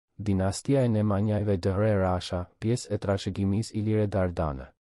Dinastia e Nemanjajve dëhre Rasha, pjesë e Trashëgimisë Ilire Dardane.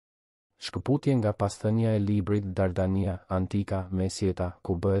 Shkëputje nga pasthënia e librit Dardania, Antika, Mesjeta,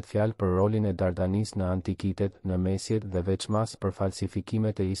 ku bëhet fjalë për rolin e Dardanisë në antikitet, në mesjet dhe veçmas për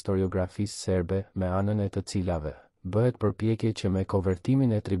falsifikimet e historiografisë serbe, me anën e të cilave bëhet përpjekje që me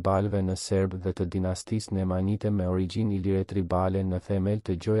konvertimin e tribalëve në serb dhe të dinastisë Nemanjite me origjinë ilire tribale në themel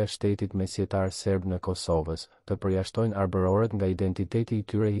të gjoja shtetit mesjetar serb në Kosovës, të përjashtojnë arbërorët nga identiteti i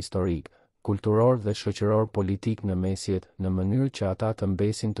tyre historik, kulturor dhe shoqëror politik në mesjet, në mënyrë që ata të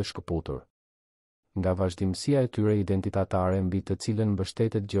mbesin të shkëputur nga vazhdimësia e tyre identitatare mbi të cilën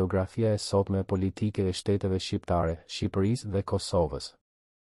mbështetet gjeografia e sotme politike e shteteve shqiptare, Shqipërisë dhe Kosovës.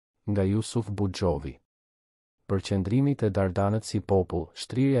 Nga Jusuf Buxhovi. Përqendrimit e Dardanët si popull,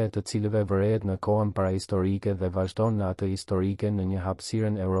 shtrirja e të cilëve vërehet në kohën parahistorike dhe vazhdon në atë historike në një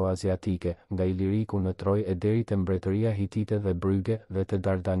hapësirën euroaziatike, nga Iliriku në Trojë e deri te mbretëria hitite dhe Bryge dhe te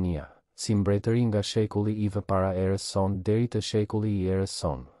Dardania, si mbretëri nga shekulli i para erës son deri te shekulli i erës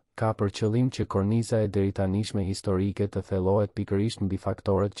son. Ka për qëllim që korniza e deritanishme historike të thellohet pikërisht mbi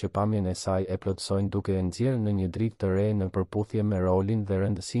faktorët që pamjen e saj e plotësojnë duke e nxjerrë në një dritë të re në përputhje me rolin dhe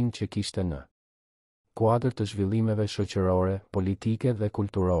rëndësinë që kishte në kuadër të zhvillimeve shoqërore, politike dhe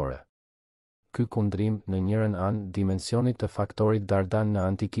kulturore. Ky kundrim, në njërin anë, dimensionit të faktorit Dardan në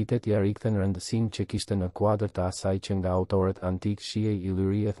antikitet ja rikthen rëndësinë që kishte në kuadër të asaj që nga autorët antik shihej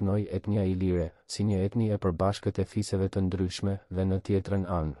Iliri ethnoi etnia Ilire, si një etni e përbashkët e fiseve të ndryshme, dhe në tjetrën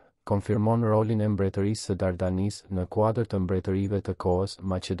anë, konfirmon rolin e mbretërisë së Dardanisë në kuadër të mbretërive të kohës,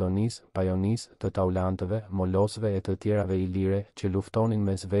 Maqedonisë, Pajonisë, të Taulantëve, Molosëve e të tjerave ilire që luftonin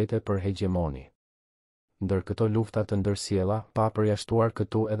mes vete për hegemoni. Ndër këto lufta të ndërsjella, pa përjashtuar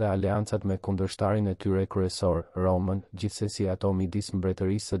këtu edhe aleancat me kundërshtarin e tyre kryesor, Romën, gjithsesi ato midis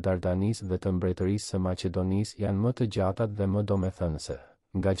mbretërisë së Dardanisë dhe të mbretërisë së Maqedonisë janë më të gjatat dhe më domethënëse,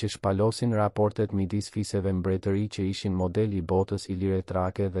 nga që shpalosin raportet midis fiseve mbretëri që ishin model i botës ilire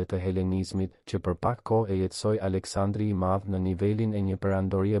trake dhe të helenizmit, që për pak kohë e jetësoi Aleksandri i Madh në nivelin e një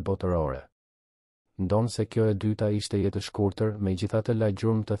perandorie botërore. Ndonë se kjo e dyta ishte jetë shkurtër, megjithatë la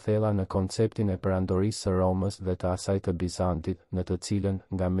gjurmë të thella në konceptin e perandorisë së Romës dhe të asaj të Bizantit, në të cilën,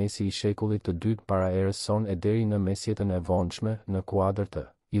 nga mesi i shekullit të dytë para erës son e deri në mesjetën e vonshme, në kuadër të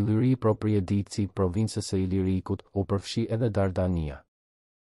Iliri proprieditësi provincës së Ilirikut, u përfshi edhe Dardania.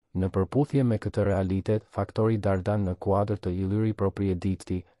 Në përputhje me këtë realitet, faktori Dardan në kuadër të Iliri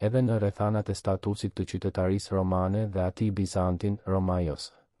proprieditësi, edhe në rrethanat e statusit të qytetarisë romane dhe atij Bizantin, Romaios,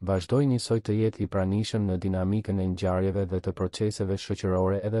 vazhdoi njësoj të jetë i pranishëm në dinamikën e ngjarjeve dhe të proceseve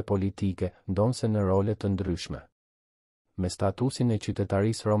shoqërore edhe politike, ndonse në role të ndryshme. Me statusin e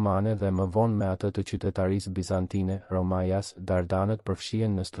qytetarisë romane dhe më vonë me atë të qytetarisë bizantine, Romajas, Dardanët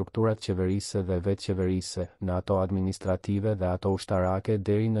përfshihen në strukturat qeverisë dhe vetqeverisë, në ato administrative dhe ato ushtarake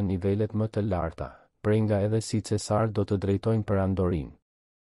deri në nivelet më të larta, prej nga edhe si cesar do të drejtojnë perandorinë.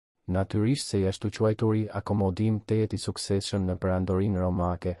 Natyrisht se jashtu quajturi akomodim të jetë i suksesshëm në perandorinë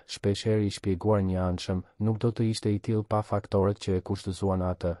romake, shpeshherë i shpjeguar një anshëm, nuk do të ishte i tillë pa faktorët që e kushtëzuan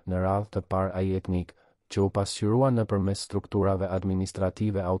atë, në radhë të parë ai etnik, që u pasqyruan nëpërmes strukturave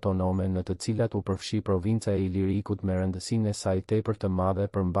administrative autonome në të cilat u përfshi provinca e Ilirikut me rëndësinë e saj tepër të madhe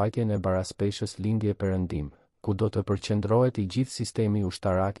për mbajtjen e baraspeshës lindje perëndim, ku do të përqendrohet i gjithë sistemi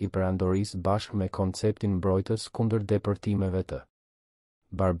ushtarak i perandorisë bashkë me konceptin mbrojtës kundër depërtimeve të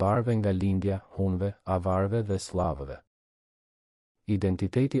barbarëve nga lindja, hunve, avarëve dhe slavëve.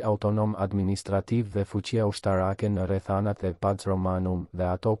 Identiteti autonom administrativ dhe fuqia ushtarake në rrethanat e Pax Romanum dhe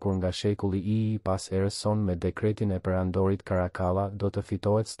ato kur nga shekulli i pas erës son me dekretin e perandorit Karakalla do të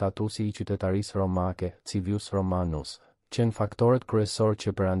fitohet statusi i qytetarisë romake, Civius Romanus, qenë faktorët kryesor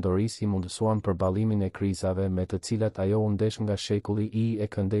që perandorisë i mundësuan përballimin e krizave me të cilat ajo u ndesh nga shekulli i e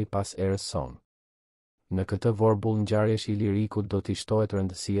këndej pas erës son. Në këtë vorbull ngjarjesh Ilirikut do t'i shtohet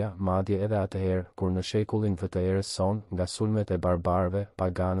rëndësia, madje edhe atëherë, kur në shekullin V të erës son, nga sulmet e barbarëve,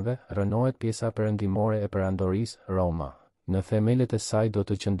 paganëve, rënohet pjesa perëndimore e perandorisë, Roma. Në themelet e saj do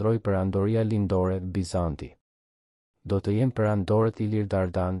të qëndrojë perandoria lindore, Bizanti. Do të jenë perandorët Ilir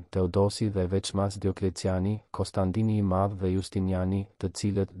Dardan, Teodosi dhe veçmas Diokleciani, Konstantini i Madh dhe Justiniani, të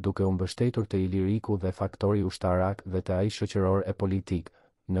cilët, duke u mbështetur te Iliriku dhe faktori ushtarak dhe te ai shoqëror e politik,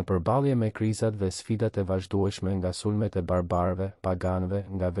 në përballje me krizat dhe sfidat e vazhdueshme nga sulmet e barbarëve, paganëve,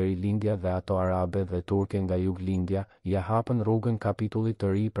 nga verilindja dhe ato arabe dhe turke nga juglindja, ja hapën rrugën kapitullit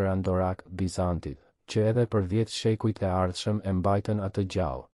të ri perandorak, Bizantit, që edhe për 10 shekujt e ardhshëm e mbajtën atë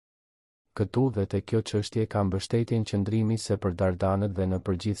gjallë. Këtu dhe te kjo çështje ka mbështetjen qëndrimi se për Dardanët dhe në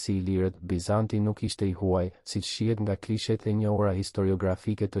përgjithësi Ilirët, Bizanti nuk ishte i huaj, siç shihet nga klishet e njohura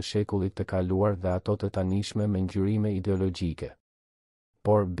historiografike të shekullit të kaluar dhe ato të tanishme me ngjyrime ideologjike.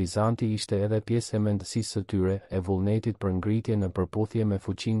 Por Bizanti ishte edhe pjesë e mendësisë së tyre, e vullnetit për ngritje në përputhje me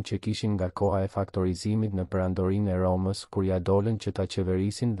fuqinë që kishin nga koha e faktorizimit në perandorinë e Romës, kur ja dolën që ta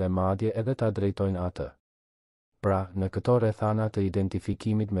qeverisin dhe madje edhe ta drejtojnë atë. Pra, në këto rrethana të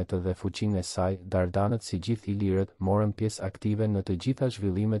identifikimit me të dhe fuqinë e saj, Dardanët si gjithë ilirët morën pjesë aktive në të gjitha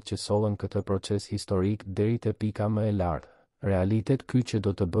zhvillimet që sollën këtë proces historik deri te pika më e lartë. Realitet ky që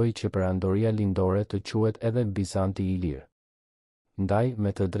do të bëjë që perandoria lindore të quhet edhe Bizanti Ilir. Ndaj, me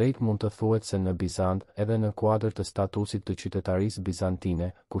të drejtë mund të thuhet se në Bizant, edhe në kuadër të statusit të qytetarisë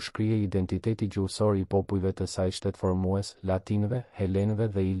bizantine, ku shkrihej identiteti gjuhësor i popujve të saj shtetformues, latinëve, helenëve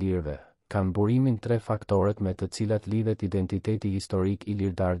dhe ilirëve, kanë burimin tre faktorët me të cilat lidhet identiteti historik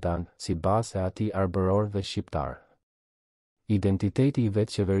ilir Dardan, si bazë e atij arbëror dhe shqiptar. Identiteti i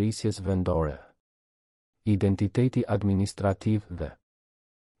vetë qeverisjes vendore, identiteti administrativ dhe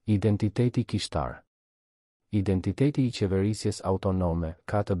identiteti kishtar. Identiteti i qeverisjes autonome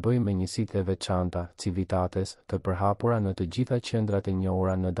ka të bëjë me njësitë e veçanta, civitates, të përhapura në të gjitha qendrat e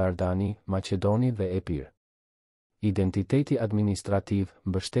njohura në Dardani, Maqedoni dhe Epir. Identiteti administrativ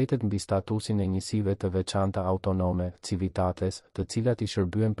mbështetet mbi statusin e njësive të veçanta autonome, civitates, të cilat i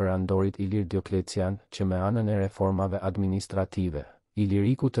shërbyen perandorit Ilir Dioklecian, që me anën e reformave administrative,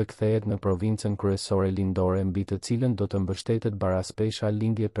 Iliriku të kthehet në provincën kryesore lindore mbi të cilën do të mbështetet baraspesha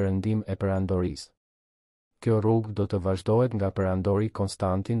lindje perëndim e perandorisë. Kjo rrugë do të vazhdohet nga perandori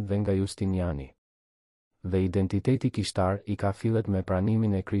Konstantin dhe nga Justiniani. Dhe identiteti kishtar i ka fillet me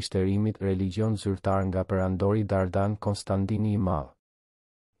pranimin e krishterimit religjion zyrtar nga perandori Dardan Konstantini i Madh.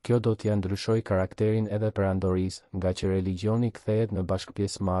 Kjo do t'ia ndryshojë karakterin edhe perandorisë, nga që religioni kthehet në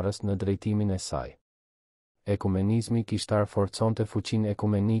bashkëpjesëmarrës në drejtimin e saj. Ekumenizmi kishtar forconte fuqinë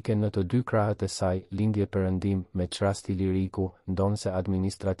ekumenike në të dy krahët e saj, lindje perëndim, me çrast Iliriku, ndonse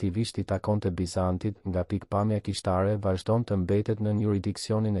administrativisht i takonte Bizantit, nga pikpamja kishtare vazhdon të mbetet në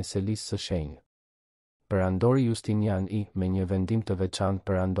jurisdiksionin e Selisë së Shenjtë. Perandori Justinian I, me një vendim të veçantë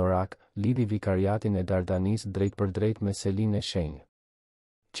perandorak, lidhi vikariatin e Dardanisë drejt për drejt me Selinë e Shenjtë.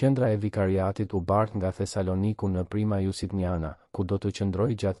 Qendra e vikariatit u bart nga Thesaloniku në Prima Justiniana, ku do të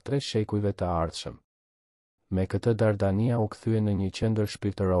qëndrojë gjatë 3 shekujve të ardhshëm. Me këtë Dardania u kthye në një qendër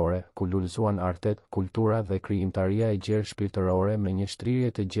shpirtërore, ku lullzuan artet, kultura dhe krijimtaria e gjerë shpirtërore me një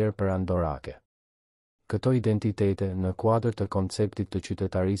shtrirje të gjerë perandorake. Këto identitete, në kuadër të konceptit të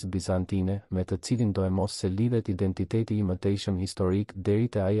qytetarisë bizantine, me të cilin do e mos se lidhet identiteti i mëtejshëm historik deri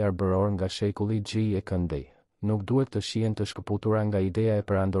te ai arbëror nga shekulli G e këndej, nuk duhet të shihen të shkëputura nga ideja e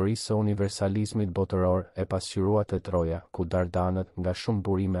perandorisë së universalizmit botëror e pasqyruar te Troja, ku Dardanët, nga shumë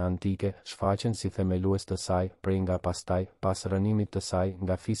burime antike, shfaqen si themelues të saj, prej nga pastaj, pas rënimit të saj,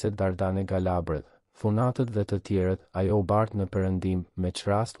 nga fiset Dardane Galabrët, Thunatët dhe të tjerët, ajo u bart në perëndim, me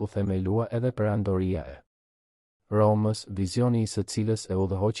çrast u themelua edhe perandoria e Romës, vizioni i së cilës e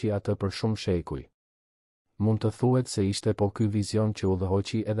udhëhoqi atë për shumë shekuj. Mund të thuhet se ishte po ky vizion që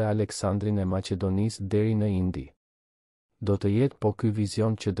udhëhoqi edhe Aleksandrin e Maqedonisë deri në Indi. Do të jetë po ky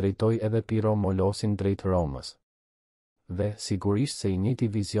vizion që drejtoi edhe Piro Molosin drejt Romës. Dhe, sigurisht se i njëjti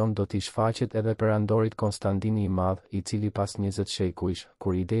vizion do t'i shfaqet edhe perandorit Konstantini i Madh, i cili pas 20 shekujsh,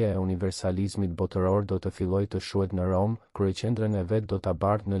 kur ideja e universalizmit botëror do të fillojë të shuhet në Rom, kryeqendrën e vet do ta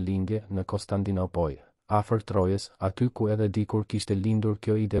bartë në lindje në Konstantinopol, afër Trojës, aty ku edhe dikur kishte lindur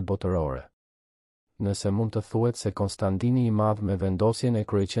kjo ide botërore. Nëse mund të thuhet se Konstantini i Madh me vendosjen e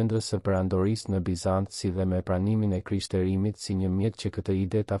kryeqendrës së perandorisë në Bizant si dhe me pranimin e krishterimit si një mjet që këtë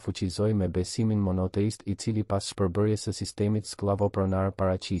ide ta fuqizoi me besimin monoteist i cili pas shpërbërjes së sistemit sklavopronar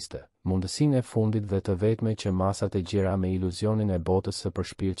paraqiste, mundësinë e fundit dhe të vetme që masat e gjera me iluzionin e botës së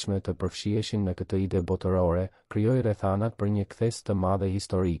përshpirtshme të përfshiheshin në këtë ide botërore, krijoi rrethanat për një kthes të madhe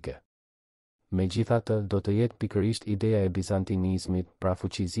historike. Megjithatë, do të jetë pikërisht ideja e bizantinizmit, pra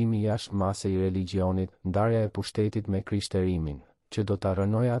fuqizimi jashtë masë i religionit, ndarja e pushtetit me krishterimin, që do ta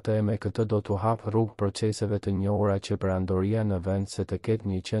rënojë atë e me këtë do t'u hap rrugë proceseve të njohura që perandoria në vend se të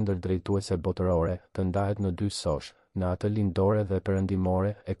ketë një qendër drejtuese botërore, të ndahet në dy sosh, në atë lindore dhe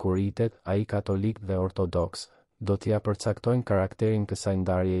perëndimore, e kuritet, ai katolik dhe ortodoks, do t'ia përcaktojnë karakterin kësaj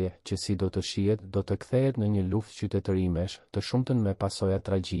ndarjeje, që si do të shihet, do të kthehet në një luftë qytetërimesh, të shumtën me pasoja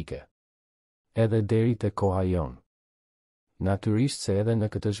tragjike. Edhe deri te koha jon. Natyrisht se edhe në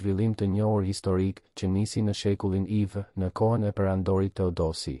këtë zhvillim të njohur historik, që nisi në shekullin IV, në kohën e perandorit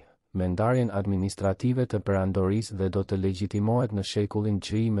Teodosi, me ndarjen administrative të perandorisë dhe do të legjitimohet në shekullin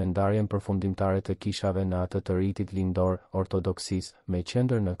G me ndarjen përfundimtare të kishave në atë të ritit lindor, ortodoksisë, me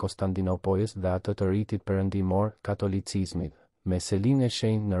qendër në Konstantinopojës dhe atë të ritit perëndimor, katolicizmit. Me Selinë e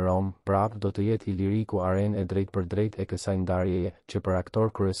Shenjtë në Rom, prap do të jetë Iliriku arenë e drejt për drejt e kësaj ndarjeje, që për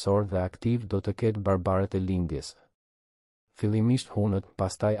aktor kryesor dhe aktiv do të ketë barbarët e lindjes. Fillimisht hunët,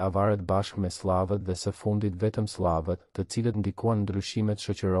 pastaj avarët bashkë me slavët dhe së fundit vetëm slavët, të cilët ndikuan ndryshimet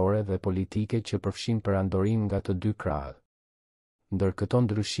shoqërore dhe politike që përfshin perandorin nga të dy krahët. Ndër këto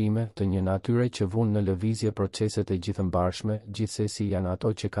ndryshime, të një natyre që vun në lëvizje proceset e gjithëmbarshme, gjithsesi janë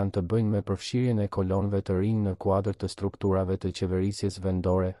ato që kanë të bëjnë me përfshirjen e kolonëve të rinj në kuadër të strukturave të qeverisjes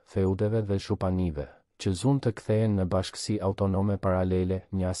vendore, feudeve dhe shupanive, që zun të kthehen në bashkësi autonome paralele,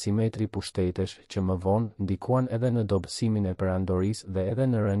 një asimetri pushtetesh që më vonë ndikuan edhe në dobësimin e perandorisë dhe edhe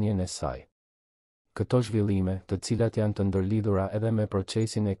në rënien e saj. Këto zhvillime, të cilat janë të ndërlidhura edhe me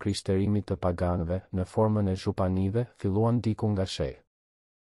procesin e krishterimit të paganëve në formën e zhupanive, filluan diku nga sheh.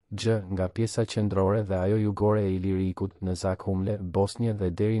 Nga pjesa qendrore dhe ajo jugore e Ilirikut, në Zakhumle, Bosnje dhe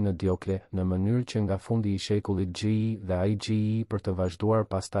deri në Diokle, në mënyrë që nga fundi i shekullit GI dhe ai GI për të vazhduar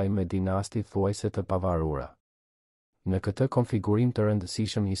pastaj me dinasti thuajse të pavarura. Në këtë konfigurim të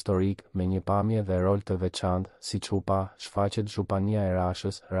rëndësishëm historik, me një pamje dhe rol të veçantë, siç u pa, shfaqet zhupania e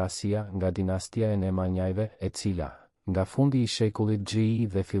Rashës, Rasia, nga dinastia e Nemanjajve, e cila, nga fundi i shekullit GI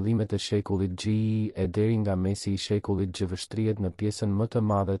dhe fillimet e shekullit GI e deri nga mesi i shekullit G vështrihet në pjesën më të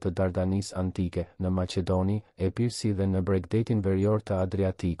madhe të Dardanisë antike, në Maqedoni, Epir si dhe në bregdetin verior të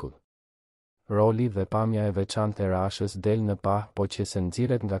Adriatikut. Roli dhe pamja e veçantë e Rashës del në pa, po që se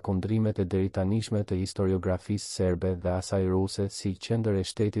nxirret nga kundrimet e deritanishme të historiografisë serbe dhe asaj ruse si qendër e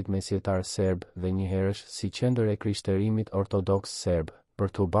shtetit mesjetar serb dhe njëherësh si qendër e krishterimit ortodoks serb,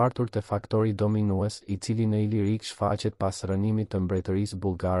 për të bartur të faktori dominues i cili në Ilirik shfaqet pas rënimit të mbretërisë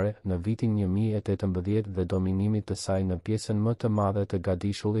bullgare në vitin 1018 dhe dominimit të saj në pjesën më të madhe të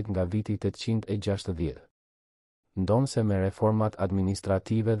Gadishullit nga viti 860. Ndonse me reformat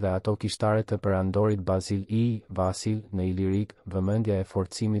administrative dhe ato kishtare të perandorit Bazil I Vasil në Ilirik, vëmendja e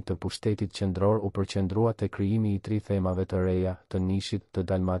forcimit të pushtetit qendror u përqendrua te krijimi i 3 themave të reja, të Nishit, të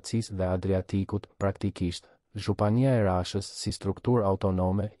Dalmacisë dhe Adriatikut, praktikisht. Zhupania e Rashës si strukturë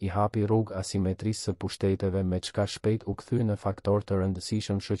autonome i hapi rrugë asimetrisë së pushteteve me çka shpejt u kthye në faktor të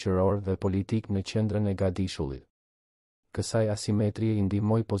rëndësishëm shoqëror dhe politik në qendrën e Gadishullit. Kësaj asimetrie i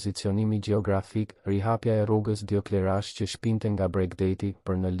ndihmoi pozicionimi gjeografik, rihapja e rrugës Dioklerash që shpinte nga Bregdeti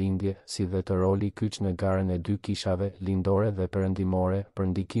për në lindje, si dhe të roli kyç në garën e dy kishave, lindore dhe perëndimore,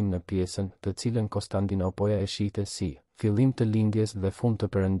 për ndikim në pjesën, të cilën Konstantinopoja e shihte si fillim të lindjes dhe fund të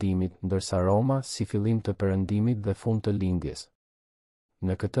perëndimit, ndërsa Roma si fillim të perëndimit dhe fund të lindjes.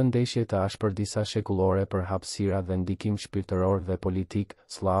 Në këtë ndeshje të ashpër disa shekullore për hapësira dhe ndikim shpirtëror dhe politik,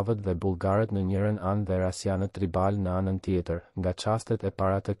 slavët dhe bullgarët në njërin anë dhe rasianët tribal në anën tjetër, nga çastet e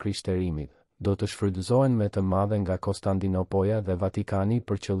para të krishterimit, do të shfrytëzohen me të madhe nga Konstantinopoja dhe Vatikani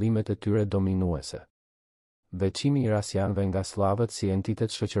për qëllimet e tyre dominuese. Veçimi i rasianëve nga slavët si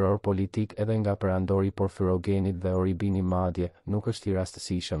entitet shoqëror politik edhe nga perandori Porfirogenit dhe Oribini madje, nuk është i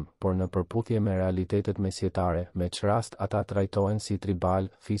rastësishëm, por në përputhje me realitetet mesjetare, me ç'rast ata trajtohen si tribal,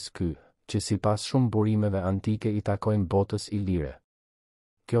 fis ky, që sipas shumë burimeve antike i takojnë botës ilire.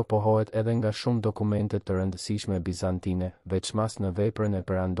 Kjo pohohet edhe nga shumë dokumentet të rëndësishme bizantine, veçmas në veprën e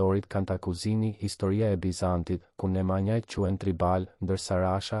perandorit Kantakuzini, Historia e Bizantit, ku Nemanjajt quhen tribal, ndërsa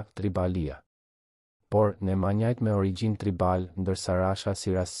Rasha, tribalia. Por, Nemanjajt me origjinë tribal, ndërsa Rasha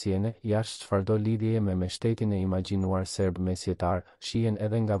si rastësiene, jashtë çfarëdo lidhje me mbështetjen e imagjinuar serb mesjetar, shihen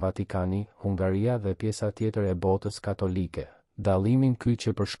edhe nga Vatikani, Hungaria dhe pjesa tjetër e botës katolike. Dallimin ky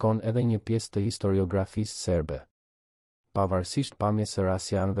që përshkon edhe një pjesë të historiografisë serbe. Pavarësisht pamjes së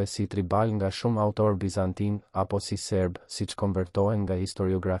rasianëve si tribal nga shumë autorë bizantin apo si serb, siç konvertohen nga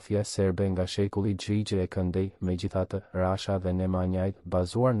historiografia serbe nga shekulli Gjigje e këndej, megjithatë, Rasha dhe Nemanjajt,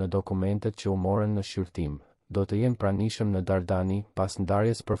 bazuar në dokumentet që u morën në shqyrtim, do të jenë pranishëm në Dardani, pas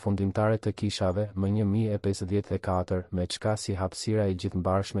ndarjes përfundimtare të kishave më 1054, me çka si hapësira e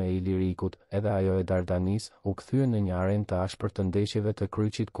gjithëmbarshme e Ilirikut, edhe ajo e Dardanisë, u kthye në një arenë të ashpër të ndeshjeve të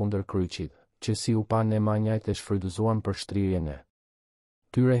kryqit kundër kryqit, që si u pa Nemanjajt e shfrytëzuan për shtrirjen e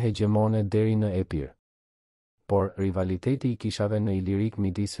tyre hegemone deri në Epir. Por, rivaliteti i kishave në Ilirik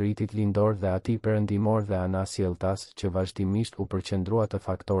midis ritit lindor dhe atij perëndimor dhe Anasjeltas, që vazhdimisht u përqendrua të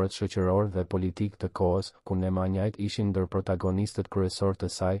faktorët shoqëror dhe politik të kohës, ku Nemanjajt ishin ndër protagonistët kryesor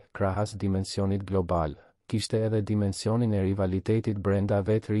të saj, krahas dimensionit global, kishte edhe dimensionin e rivalitetit brenda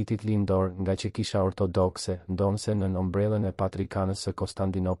vetë ritit lindor, nga që kisha ortodokse, ndonse në ombrellën e patrikanës së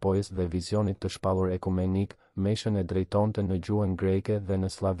Konstantinopojës dhe vizionit të shpallur ekumenik, meshën e drejtonte në gjuhën greke dhe në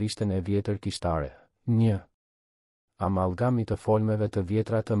slavishten e vjetër kishtare. 1. Amalgami të folmeve të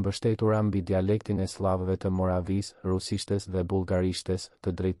vjetra të mbështetura mbi dialektin e slavëve të Moravis, rusishtes dhe bullgarishtes,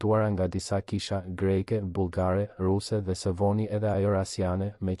 të drejtuara nga disa kisha greke, bullgare, ruse dhe së voni edhe ajo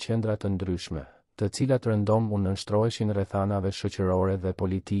rasiane, me qendra të ndryshme, të cilat rëndom u nënshtroheshin rrethanave shoqërore dhe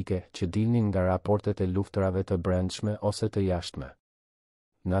politike që dilnin nga raportet e luftrave të brendshme ose të jashtme.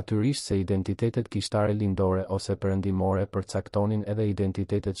 Natyrisht se identitetet kishtare lindore ose perëndimore përcaktonin edhe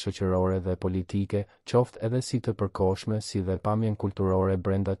identitetet shoqërore dhe politike, qoftë edhe si të përkohshme si dhe pamjen kulturore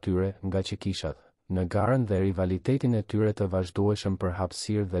brenda tyre, nga që kishat, në garën dhe rivalitetin e tyre të vazhdueshëm për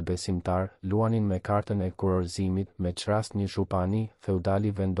hapësirë dhe besimtar, luanin me kartën e kurorëzimit, me çrast një zhupani,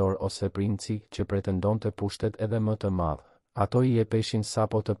 feudali vendor ose princi që pretendonte pushtet edhe më të madh. Ato i jepeshin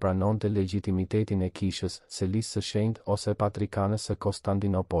sapo të pranonte legjitimitetin e kishës, selisë së shenjtë ose patrikanës së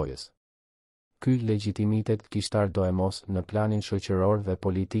Konstantinopojës. Ky legjitimitet kishtar doemos në planin shoqëror dhe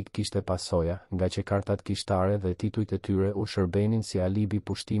politik kishte pasoja, nga që kartat kishtare dhe titujt e tyre u shërbenin si alibi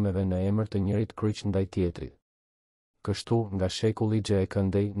pushtimeve në emër të njërit kryq ndaj tjetrit. Kështu, nga shekulli gjë e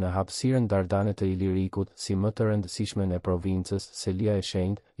këndej në hapësirën Dardane të Ilirikut, si më të rëndësishme në provincës, Selia e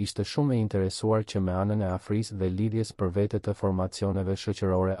Shenjtë, ishte shumë e interesuar që me anën e afrisë dhe lidhjes për vete të formacioneve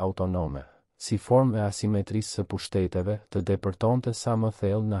shoqërore autonome, si formë e asimetrisë së pushteteve, të depërtonte sa më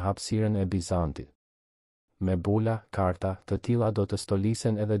thellë në hapësirën e Bizantit. Me bula, karta, të tilla do të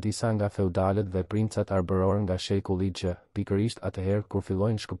stolisen edhe disa nga feudalët dhe princat arbëror nga shekulli gjë, pikërisht atëherë kur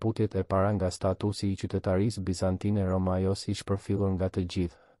fillojnë shkëputjet e para nga statusi i qytetarisë bizantine Romaios i shpërfillur nga të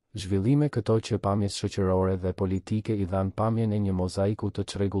gjithë. Zhvillime këto që pamjes shoqërore dhe politike i dhan pamjen e një mozaiku të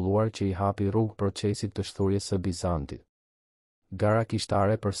çrregulluar që i hapi rrugë procesit të shthurjes së Bizantit. Gara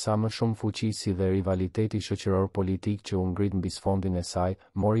kishtare për sa më shumë fuqi si dhe rivaliteti shoqëror politik që u ngrit mbi sfondin e saj,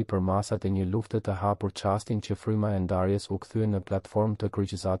 mori për masat e një lufte të hapur çastin që fryma e ndarjes u kthye në platformë të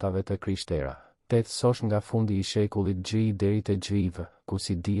kryqëzatave të krishtera. 8 sosh nga fundi i shekullit gjë deri te gjë, ku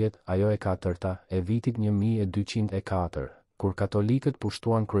si dihet, ajo e katërta, e vitit 1204. Kur katolikët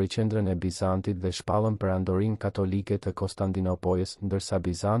pushtuan kryeqendrën e Bizantit dhe shpallën perandorinë katolike të Konstantinopojës, ndërsa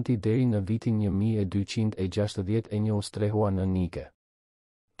Bizanti deri në vitin 1261 u strehua në Nike.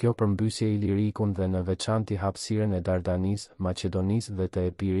 Kjo përmbysje Ilirikun dhe në veçanti hapësirën e Dardanisë, Maqedonisë dhe të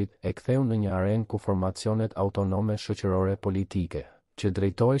Epirit e ktheu në një arenë ku formacionet autonome shoqërore politike, që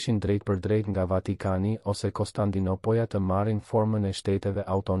drejtoheshin drejt për drejt nga Vatikani ose Konstantinopoja të marrin formën e shteteve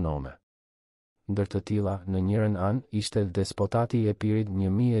autonome. Ndër të tilla, në njërin anë ishte despotati i Epirit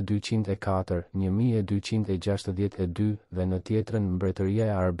 1204-1262 dhe në tjetrën mbretëria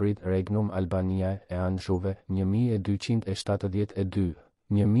e Arbrit Regnum Albaniae e Anjouve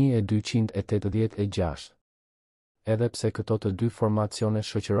 1272-1286. Edhe pse këto të dy formacione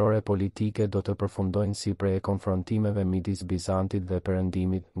shoqërore politike do të përfundojnë si prej e konfrontimeve midis Bizantit dhe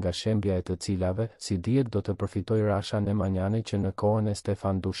Perëndimit, nga shembja e të cilave, si dihet do të përfitoj Rasha Nemanjani që në kohën e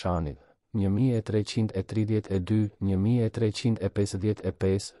Stefan Dushanit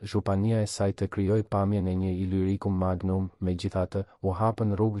 1332-1355, zhupania e saj të krijoj pamjen e një Illyricum Magnum, megjithatë, u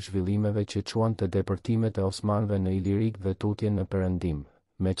hapën rrugë zhvillimeve që çuan të depërtimet e Osmanëve në Ilirik dhe tutje në Perëndim,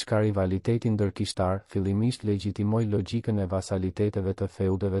 me çka rivaliteti ndërkishtar fillimisht legjitimoi logjikën e vasaliteteve të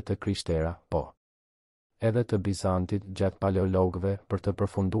feudeve të krishtera, po edhe të Bizantit gjatë paleologëve për të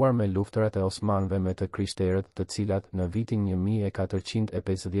përfunduar me luftrat e Osmanëve me të krishterët, të cilat në vitin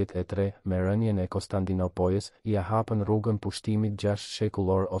 1453 me rënien e Konstantinopojës i hapën rrugën pushtimit 6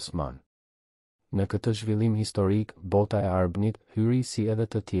 shekullor Osman. Në këtë zhvillim historik, bota e Arbnit hyri si edhe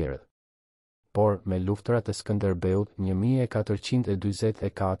të tjerët. Por, me luftrat e Skënderbeut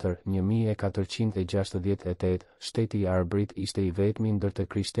 1424-1468, shteti i Arbrit ishte i vetmi ndër të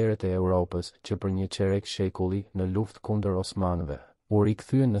krishterët e Europës që për një çerek shekulli në luftë kundër Osmanëve u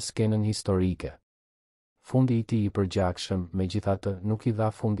rikthye në skenën historike. Fundi i tij i përgjakshëm, megjithatë, nuk i dha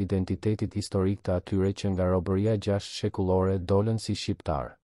fund identitetit historik të atyre që nga robëria 6 shekullore dolën si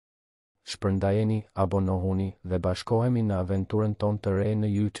shqiptar. Shpërndajeni, abonohuni dhe bashkohemi në aventurën tonë të re në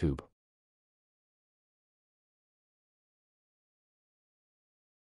YouTube.